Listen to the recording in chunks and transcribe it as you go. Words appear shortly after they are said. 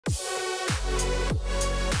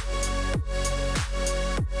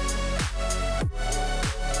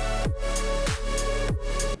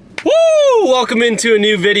welcome into a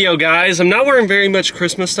new video, guys. I'm not wearing very much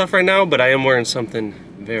Christmas stuff right now, but I am wearing something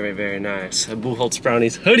very, very nice. A Bucholtz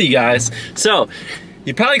Brownies hoodie, guys. So,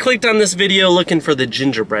 you probably clicked on this video looking for the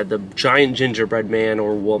gingerbread, the giant gingerbread man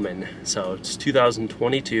or woman. So, it's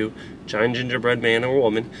 2022, giant gingerbread man or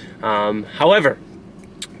woman. However,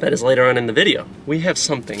 that is later on in the video. We have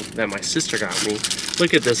something that my sister got me.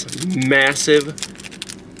 Look at this massive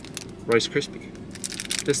Rice Krispie.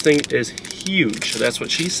 This thing is huge, that's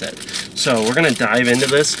what she said. So we're gonna dive into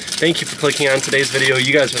this. Thank you for clicking on today's video.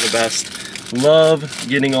 You guys are the best. Love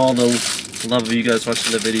getting all the love of you guys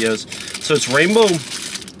watching the videos. So it's rainbow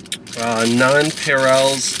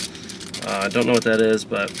non-parallels. I don't know what that is,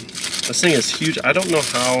 but this thing is huge. I don't know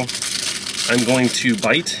how I'm going to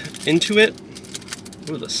bite into it.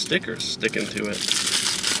 Ooh, the sticker's sticking to it.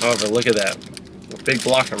 However, look at that. A big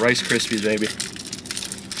block of Rice Krispies, baby.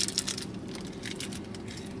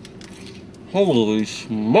 Holy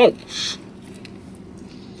smokes!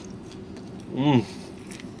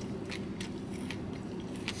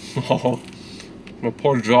 Oh, my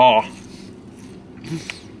poor jaw.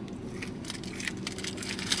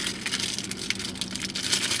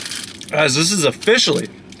 Guys, this is officially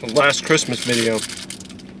the last Christmas video of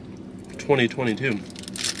 2022.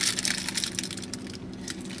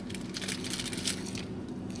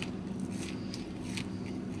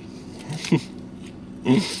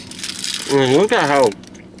 Look at how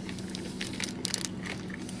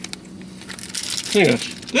this thing is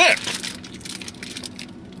thick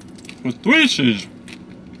with 3 cheese.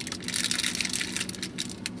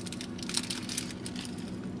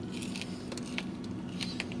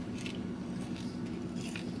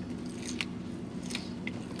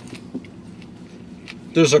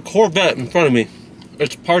 There's a Corvette in front of me.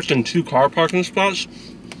 It's parked in 2 car parking spots.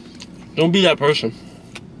 Don't be that person.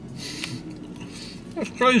 That's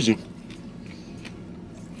crazy.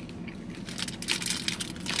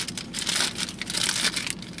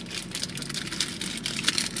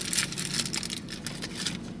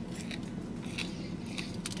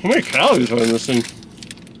 How many calories are in this thing?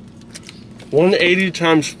 180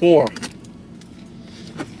 times 4.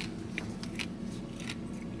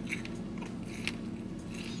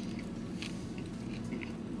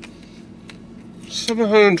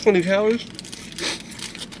 $720 calories?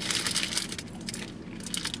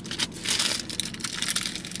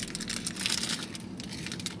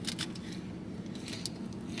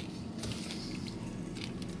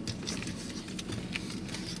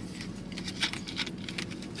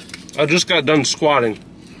 I just got done squatting.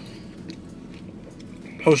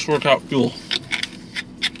 Post-workout fuel.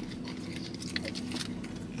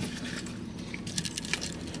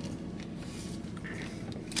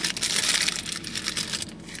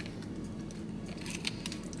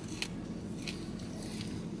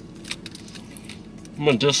 I'm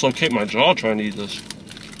gonna dislocate my jaw trying to eat this.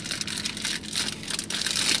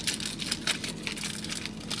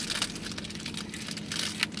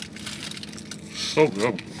 So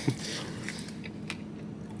good.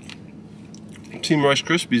 Team Rice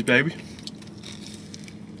Krispies, baby.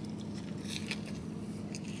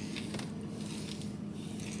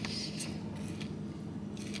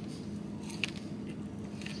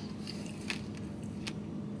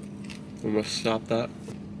 I'm gonna stop that.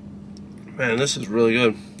 Man, this is really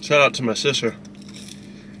good. Shout out to my sister.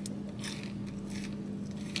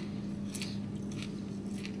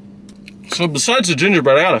 So besides the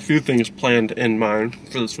gingerbread, I got a few things planned in mind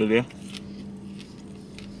for this video.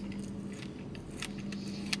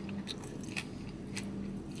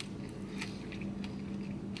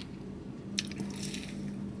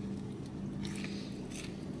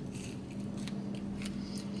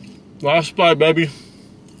 Last bite, baby.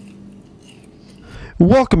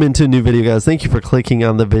 Welcome into a new video, guys. Thank you for clicking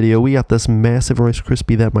on the video. We got this massive Rice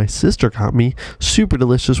Krispie that my sister got me. Super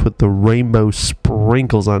delicious with the rainbow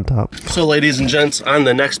sprinkles on top. So ladies and gents, on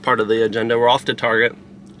the next part of the agenda, we're off to Target.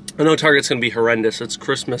 I know Target's gonna be horrendous. It's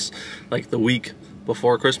Christmas, like the week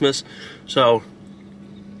before Christmas. So,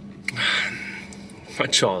 my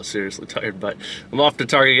jaw is seriously tired, but I'm off to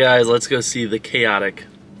Target, guys. Let's go see the chaotic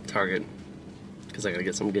Target, because I gotta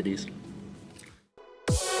get some goodies.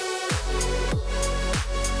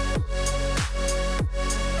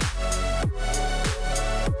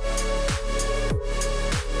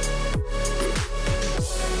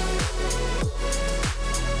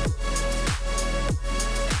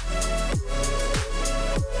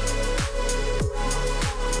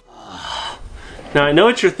 Now I know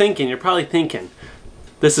what you're thinking. You're probably thinking,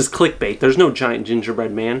 this is clickbait. There's no giant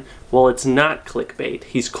gingerbread man. Well, it's not clickbait.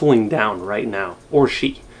 He's cooling down right now, or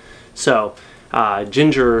she. So,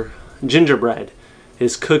 gingerbread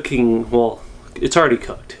is cooking, well, it's already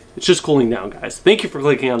cooked. It's just cooling down, guys. Thank you for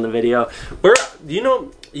clicking on the video.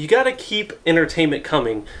 You gotta keep entertainment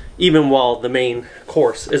coming even while the main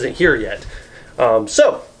course isn't here yet.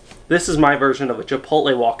 So this is my version of a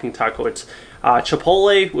Chipotle walking taco. It's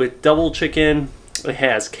Chipotle with double chicken. It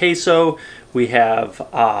has queso. We have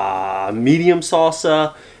medium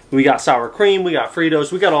salsa. We got sour cream. We got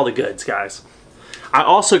Fritos. We got all the goods, guys. I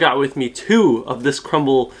also got with me 2 of this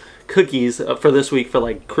Crumbl Cookies for this week for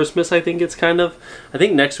like Christmas. I think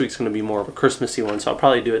next week's going to be more of a Christmassy one, so I'll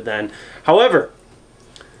probably do it then. However,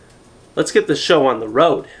 let's get this show on the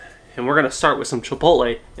road, and we're going to start with some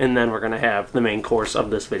Chipotle, and then we're going to have the main course of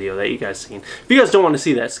this video that you guys seen. If you guys don't want to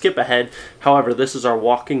see that, skip ahead. However, this is our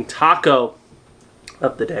walking taco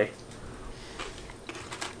of the day.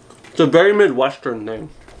 It's a very Midwestern thing,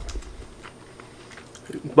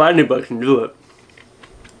 but anybody can do it.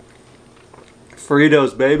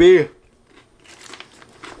 Fritos, baby.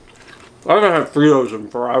 I haven't had Fritos in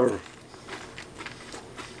forever.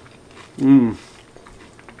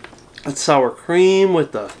 That's sour cream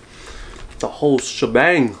with the whole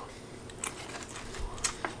shebang.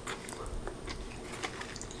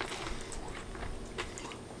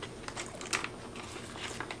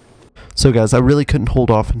 So guys, I really couldn't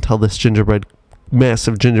hold off until this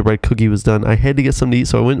massive gingerbread cookie was done. I had to get something to eat,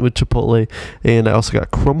 so I went with Chipotle, and I also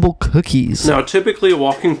got Crumbl Cookies. Now, typically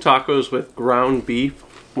walking tacos with ground beef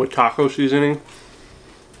with taco seasoning,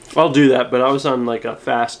 I'll do that, but I was on like a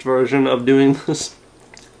fast version of doing this.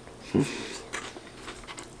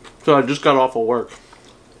 So I just got off of work.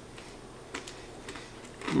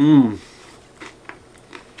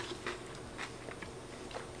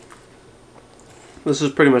 This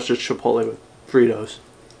is pretty much just Chipotle with Fritos.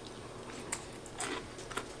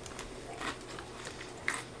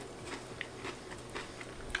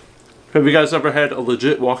 Have you guys ever had a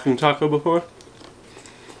legit walking taco before?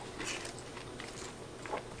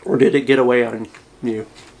 Or did it get away on you?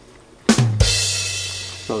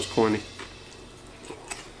 That was corny.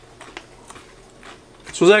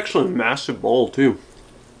 This was actually a massive bowl too.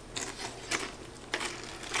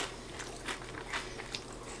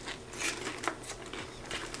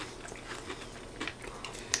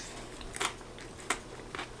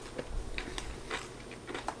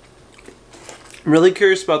 I'm really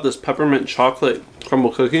curious about this peppermint chocolate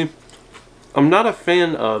Crumbl cookie. I'm not a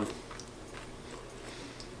fan of...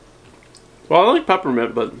 Well, I like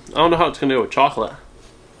peppermint, but I don't know how it's going to go with chocolate.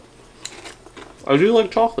 I do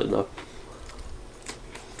like chocolate, though.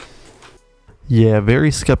 Yeah,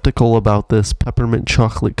 very skeptical about this peppermint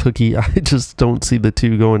chocolate cookie. I just don't see the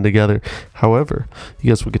two going together. However, you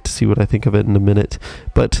guys will get to see what I think of it in a minute.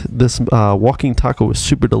 But this walking taco is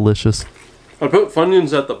super delicious. I put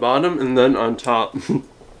Funyuns at the bottom and then on top.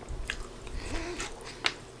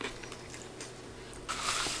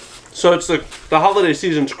 So it's the holiday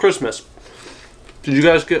season's Christmas. Did you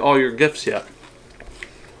guys get all your gifts yet?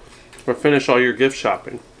 Or finish all your gift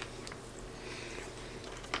shopping?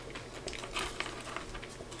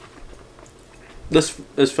 This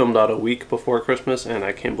is filmed out a week before Christmas, and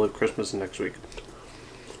I can't believe Christmas is next week.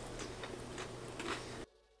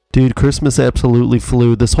 Dude, Christmas absolutely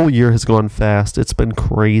flew. This whole year has gone fast. It's been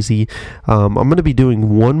crazy. I'm going to be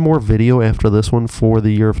doing one more video after this one for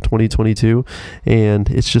the year of 2022, and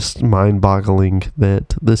it's just mind-boggling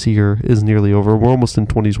that this year is nearly over. We're almost in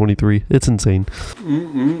 2023. It's insane.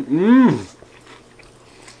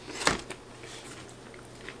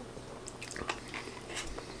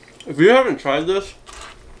 If you haven't tried this,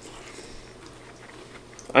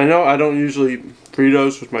 I know I don't usually eat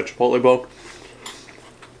Fritos with my Chipotle bowl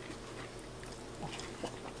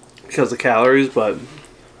because of calories, but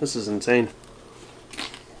this is insane.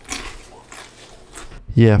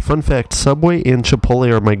 Yeah, fun fact, Subway and Chipotle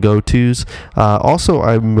are my go-tos. Also,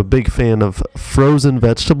 I'm a big fan of frozen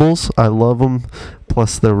vegetables. I love them.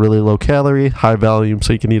 Plus, they're really low calorie, high volume,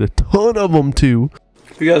 so you can eat a ton of them too.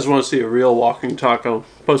 If you guys want to see a real walking taco,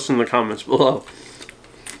 post in the comments below.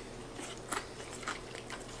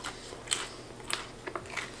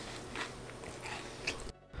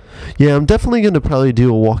 Yeah, I'm definitely going to probably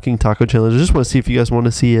do a walking taco challenge. I just want to see if you guys want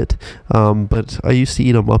to see it. But I used to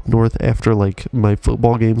eat them up north after like my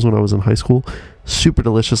football games when I was in high school. Super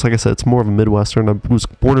delicious. Like I said, it's more of a Midwestern. I was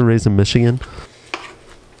born and raised in Michigan.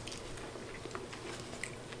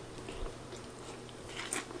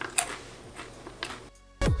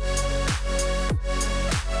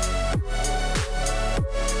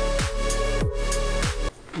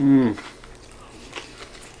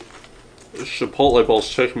 This Chipotle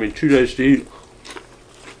bowl's taking me 2 days to eat.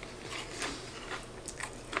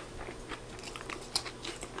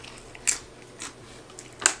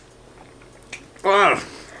 Ah!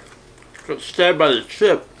 Got stabbed by the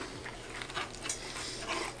chip.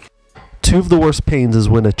 two of the worst pains is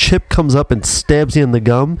when a chip comes up and stabs you in the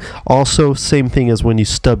gum. Also, same thing as when you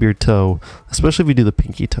stub your toe, especially if you do the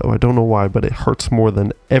pinky toe. I don't know why, but it hurts more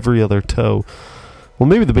than every other toe. Well,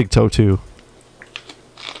 maybe the big toe too.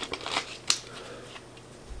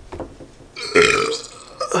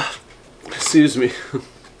 Excuse me.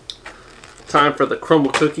 Time for the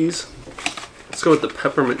Crumbl Cookies. Let's go with the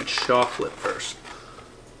peppermint chocolate first.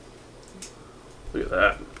 Look at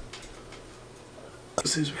that.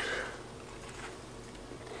 Excuse me.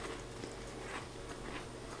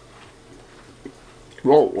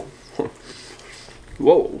 Whoa.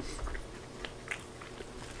 Whoa.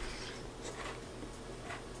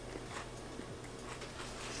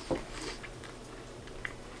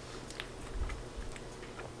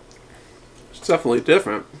 It's definitely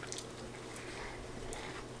different.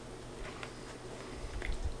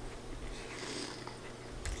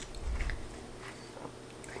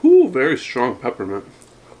 Ooh, very strong peppermint.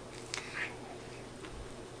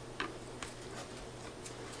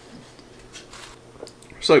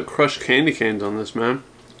 It's like crushed candy canes on this, man.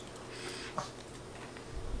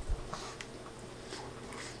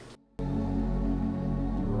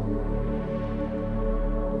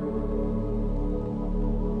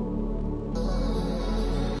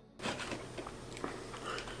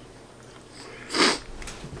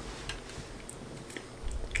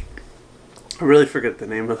 I really forget the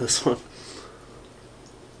name of this one.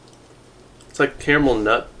 It's like caramel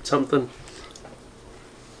nut something.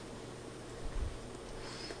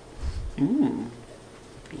 Mmm.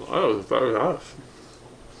 Oh, it's very nice.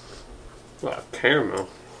 Wow, caramel.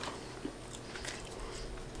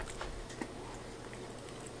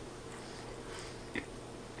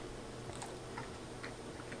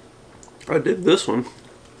 I did this one.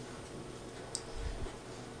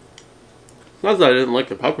 Not that I didn't like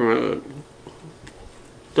the peppermint, but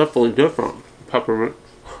definitely different peppermint.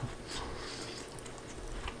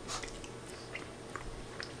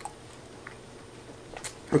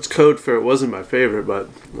 It's code for it wasn't my favorite, but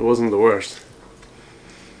it wasn't the worst.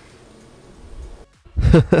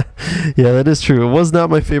 Yeah, that is true. It was not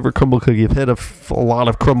my favorite Crumbl cookie. I've had a lot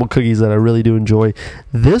of Crumbl cookies that I really do enjoy.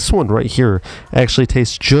 This one right here actually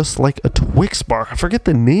tastes just like a Twix bar. I forget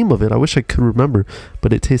the name of it. I wish I could remember,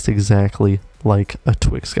 but it tastes exactly like a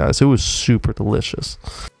Twix, guys. It was super delicious.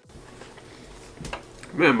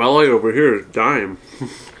 Man, my light over here is dying.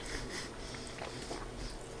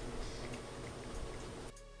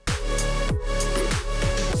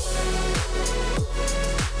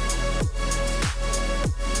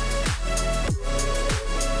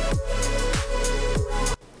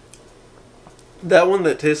 That one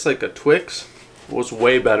that tastes like a Twix was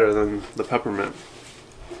way better than the peppermint.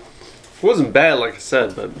 It wasn't bad, like I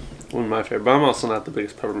said, but it wasn't my favorite. But I'm also not the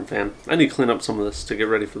biggest peppermint fan. I need to clean up some of this to get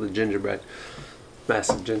ready for the gingerbread.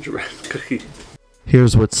 Massive gingerbread cookie.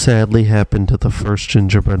 Here's what sadly happened to the first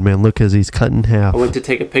gingerbread man. Look as he's cut in half. I went to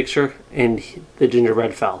take a picture and the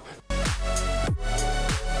gingerbread fell.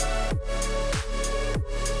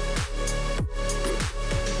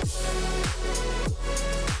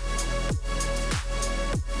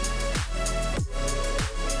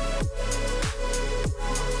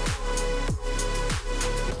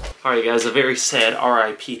 Alright guys, a very sad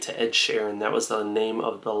RIP to Ed Sheeran. That was the name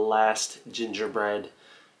of the last gingerbread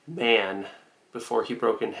man before he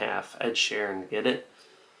broke in half. Ed Sheeran, get it?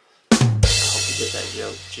 I hope you get that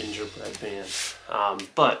joke, gingerbread man.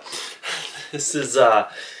 But this is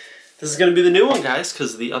gonna be the new one, guys,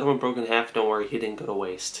 because the other one broke in half. Don't worry, he didn't go to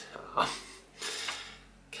waste.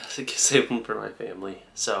 Gotta save one for my family.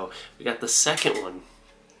 So we got the second one.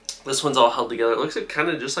 This one's all held together. It looks like kind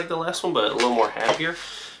of just like the last one, but a little more happier.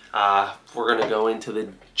 We're going to go into the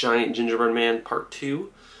Giant Gingerbread Man Part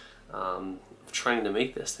 2. Trying to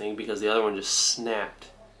make this thing because the other one just snapped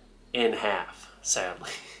in half, sadly.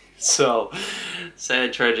 So,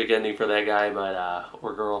 sad, tragic ending for that guy, but,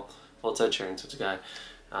 or girl. Well, it's Ed Sheeran, so it's a guy.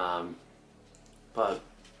 But,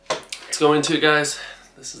 let's go into it, guys.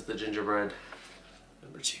 This is the gingerbread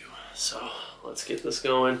number 2. So, let's get this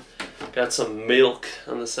going. Got some milk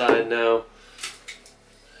on the side now.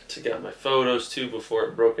 Took out my photos too before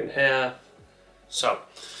it broke in half. So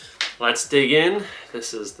let's dig in.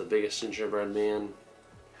 This is the biggest gingerbread man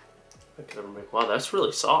I could ever make. Wow, that's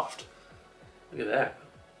really soft. Look at that.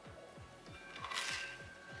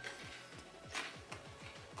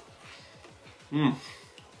 Mmm.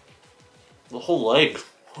 The whole leg.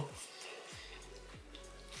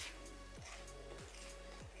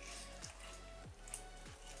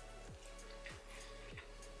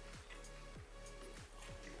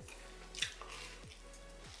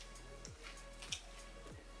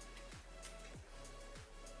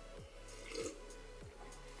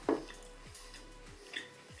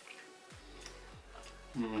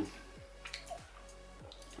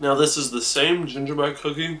 Now this is the same gingerbread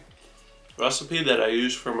cookie recipe that I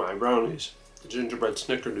use for my brownies, the gingerbread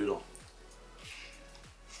snickerdoodle.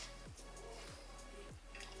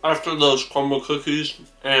 After those Crumbl Cookies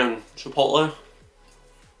and Chipotle,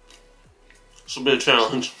 this will be a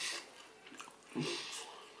challenge.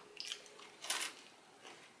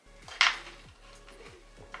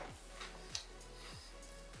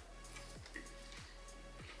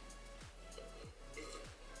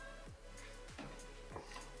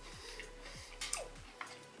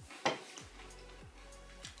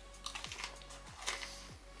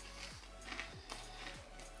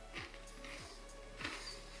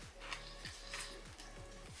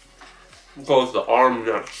 Go with the arm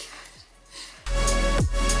next.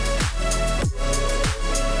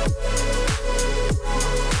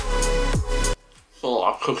 It's a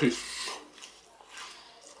lot of cookies.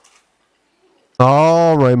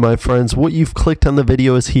 Alright, my friends, what you've clicked on the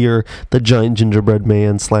video is here, the giant gingerbread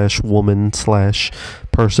man slash woman slash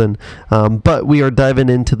person. But we are diving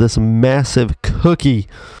into this massive cookie.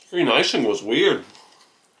 Green icing was weird.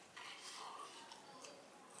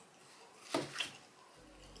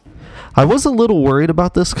 I was a little worried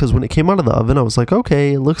about this because when it came out of the oven, I was like,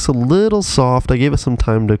 okay, it looks a little soft. I gave it some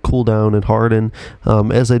time to cool down and harden,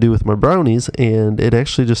 as I do with my brownies, and it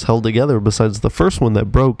actually just held together besides the first one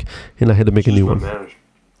that broke, and I had to make a new one.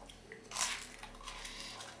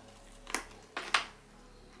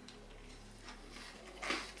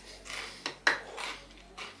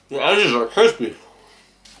 The edges are crispy.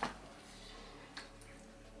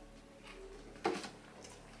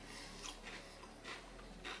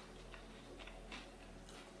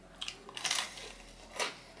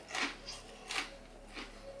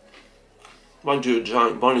 Might do a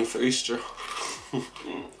giant bunny for Easter.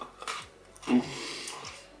 Oh,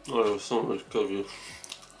 there's so much cookies.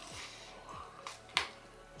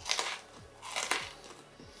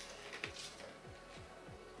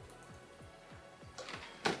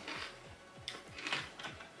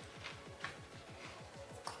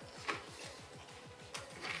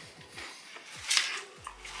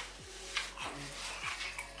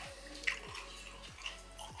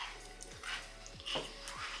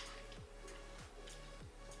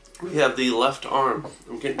 We have the left arm.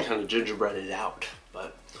 I'm getting kind of gingerbreaded out,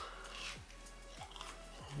 but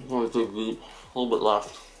I'm going to dig a little bit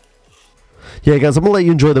left. Yeah, guys, I'm going to let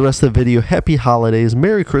you enjoy the rest of the video. Happy holidays.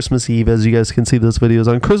 Merry Christmas Eve. As you guys can see, this video is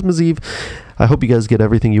on Christmas Eve. I hope you guys get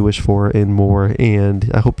everything you wish for and more, and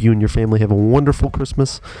I hope you and your family have a wonderful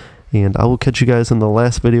Christmas, and I will catch you guys in the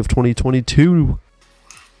last video of 2022.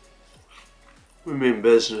 We mean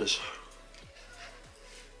business.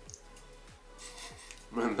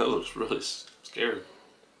 Man, that looks really scary.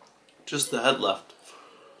 Just the head left.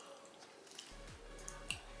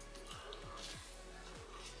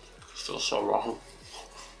 Still so wrong.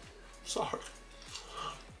 Sorry.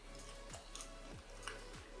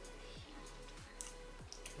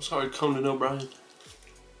 I'm sorry, Conan O'Brien.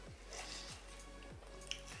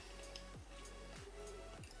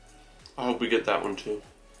 I hope we get that one too.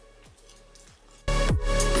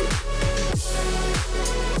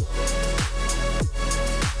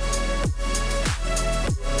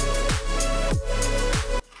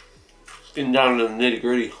 Getting down to the nitty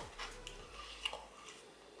gritty.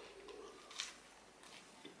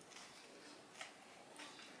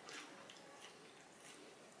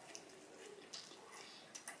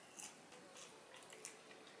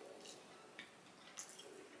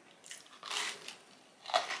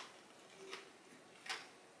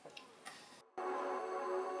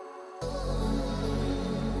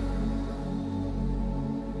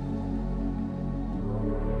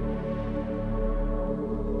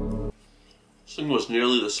 This thing was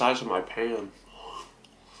nearly the size of my pan.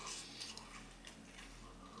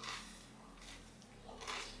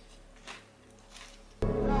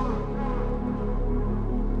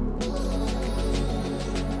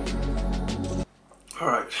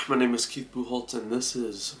 Alright, my name is Keith Bucholtz, and this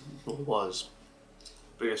is, well, was, the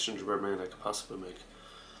biggest gingerbread man I could possibly make.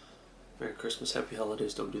 Merry Christmas, Happy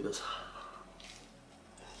Holidays, don't do this.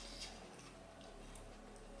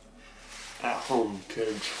 At home,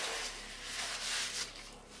 kids.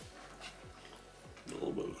 A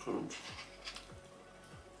little bit of crunch.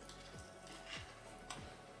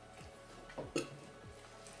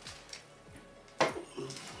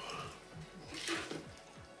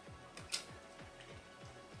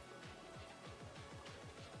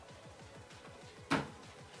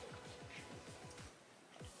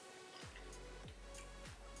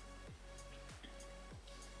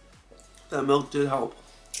 That milk did help.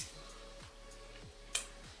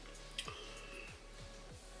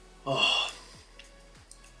 Oh.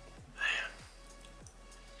 Man.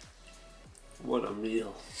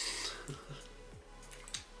 meal.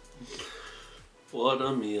 What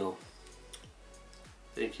a meal.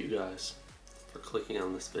 Thank you guys for clicking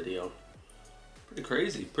on this video. Pretty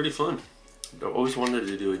crazy, pretty fun. I always wanted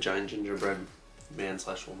to do a giant gingerbread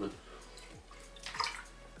man/woman.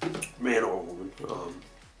 Man or woman.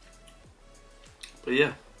 But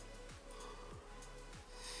yeah.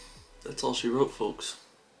 That's all she wrote, folks.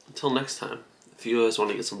 Until next time, if you guys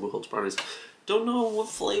want to get some Bucholtz brownies, don't know what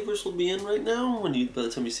flavors will be in right now by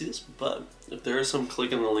the time you see this, but if there is some,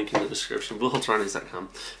 click on the link in the description, bucholtzbrownies.com.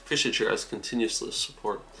 Appreciate your guys' continuous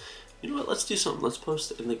support. You know what, let's do something. Let's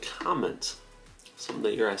post in the comments something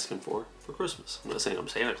that you're asking for Christmas. I'm not saying I'm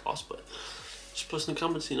Santa Claus, but just post in the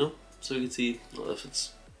comments, you know, so we can see, well, if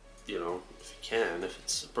it's, you know, if you can, if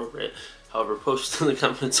it's appropriate. However, post in the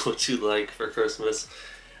comments what you like for Christmas.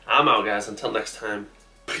 I'm out, guys. Until next time,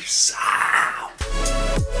 peace out.